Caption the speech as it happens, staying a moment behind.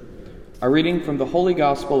A reading from the Holy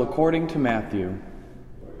Gospel according to Matthew.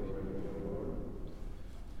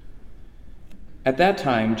 At that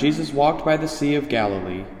time, Jesus walked by the Sea of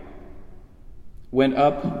Galilee, went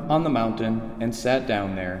up on the mountain, and sat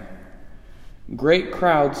down there. Great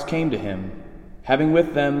crowds came to him, having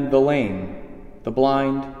with them the lame, the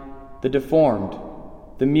blind, the deformed,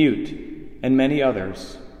 the mute, and many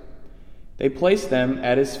others. They placed them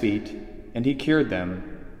at his feet, and he cured them.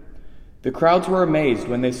 The crowds were amazed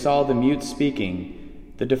when they saw the mute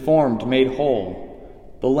speaking, the deformed made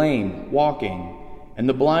whole, the lame walking, and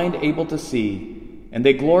the blind able to see, and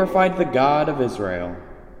they glorified the God of Israel.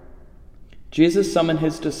 Jesus summoned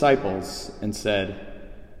his disciples and said,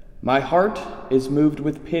 "My heart is moved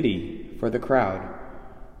with pity for the crowd,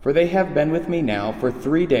 for they have been with me now for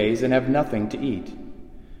 3 days and have nothing to eat.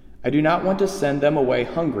 I do not want to send them away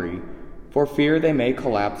hungry, for fear they may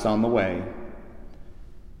collapse on the way."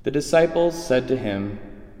 The disciples said to him,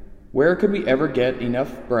 "Where could we ever get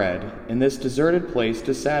enough bread in this deserted place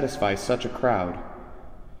to satisfy such a crowd?"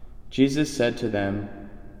 Jesus said to them,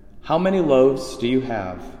 "How many loaves do you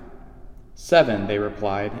have?" 7, they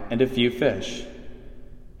replied, "and a few fish."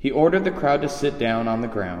 He ordered the crowd to sit down on the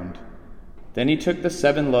ground. Then he took the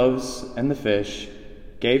 7 loaves and the fish,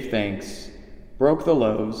 gave thanks, broke the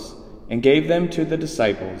loaves, and gave them to the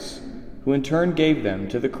disciples, who in turn gave them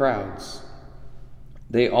to the crowds.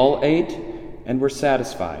 They all ate and were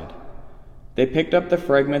satisfied. They picked up the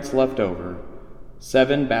fragments left over,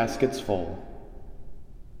 7 baskets full.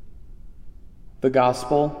 The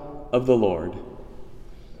Gospel of the Lord.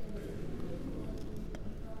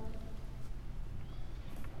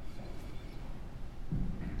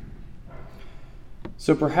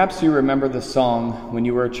 So perhaps you remember the song when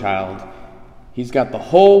you were a child, "He's got the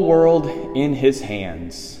whole world in his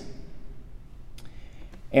hands."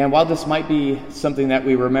 And while this might be something that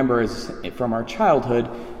we remember from our childhood,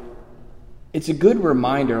 it's a good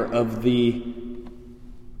reminder of the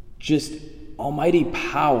just almighty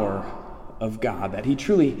power of God, that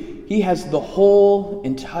he has the whole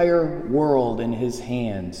entire world in his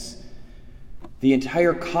hands, the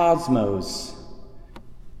entire cosmos,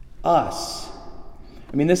 us.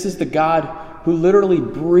 I mean, this is the God who literally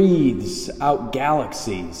breathes out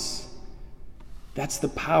galaxies. That's the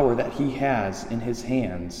power that he has in his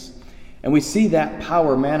hands. And we see that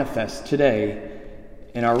power manifest today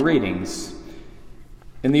in our readings.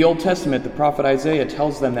 In the Old Testament, the prophet Isaiah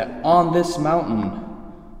tells them that on this mountain,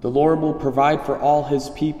 the Lord will provide for all his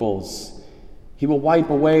peoples. He will wipe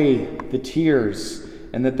away the tears,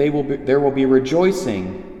 and that there will be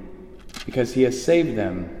rejoicing because he has saved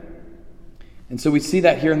them. And so we see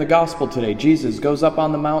that here in the gospel today. Jesus goes up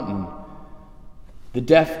on the mountain. The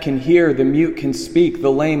deaf can hear, the mute can speak,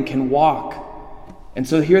 the lame can walk. And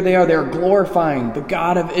so here they are glorifying the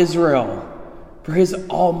God of Israel for his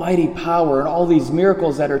almighty power and all these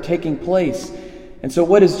miracles that are taking place. And so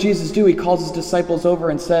what does Jesus do? He calls his disciples over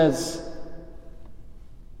and says,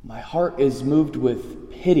 "My heart is moved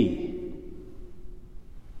with pity."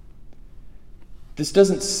 This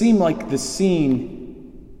doesn't seem like the scene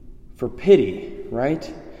for pity,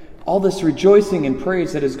 right? All this rejoicing and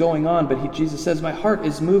praise that is going on, but Jesus says, "My heart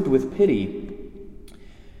is moved with pity."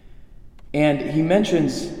 And he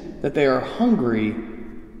mentions that they are hungry,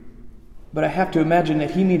 but I have to imagine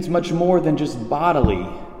that he means much more than just bodily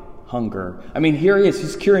hunger. I mean, here he is.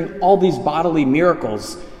 He's curing all these bodily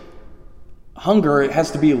miracles. Hunger, it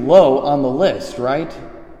has to be low on the list, right?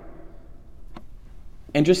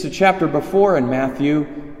 And just a chapter before in Matthew,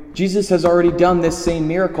 Jesus has already done this same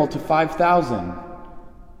miracle to 5,000.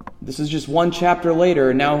 This is just one chapter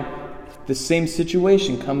later, and now the same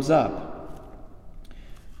situation comes up.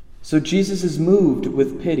 So Jesus is moved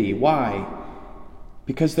with pity. Why?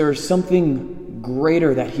 Because there is something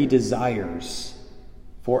greater that he desires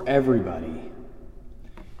for everybody.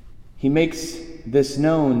 He makes this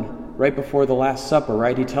known right before the Last Supper,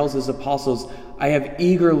 right? He tells his apostles, "I have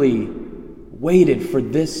eagerly waited for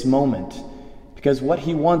this moment," because what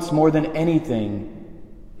he wants more than anything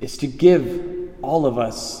is to give all of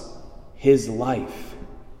us his life.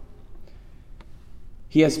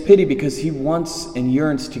 He has pity because he wants and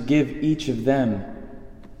yearns to give each of them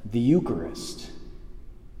the Eucharist.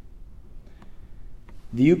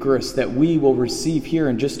 The Eucharist that we will receive here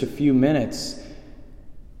in just a few minutes.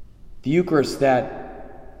 The Eucharist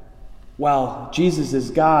that, while Jesus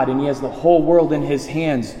is God and he has the whole world in his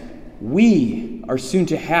hands, we are soon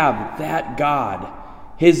to have that God,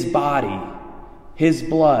 his body, his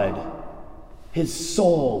blood, his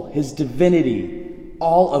soul, his divinity,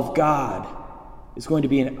 all of God is going to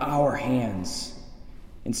be in our hands,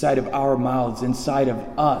 inside of our mouths, inside of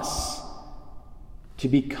us, to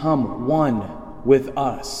become one with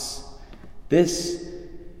us. This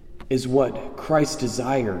is what Christ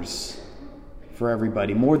desires for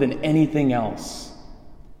everybody more than anything else.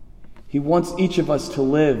 He wants each of us to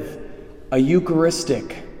live a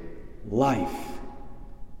Eucharistic life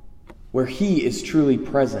where He is truly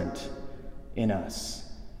present in us.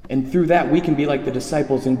 And through that, we can be like the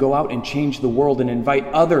disciples and go out and change the world and invite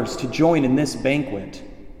others to join in this banquet.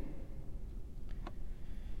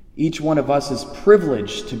 Each one of us is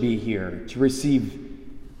privileged to be here, to receive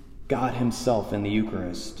God Himself in the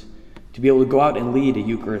Eucharist, to be able to go out and lead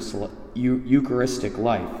a Eucharistic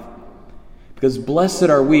life. Because blessed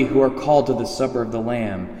are we who are called to the supper of the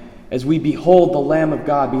Lamb, as we behold the Lamb of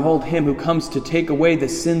God, behold Him who comes to take away the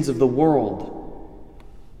sins of the world.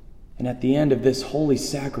 And at the end of this holy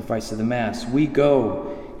sacrifice of the Mass, we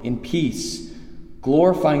go in peace,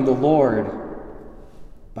 glorifying the Lord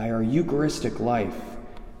by our Eucharistic life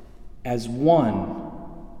as one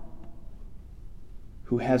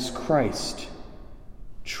who has Christ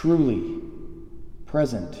truly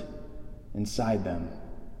present inside them.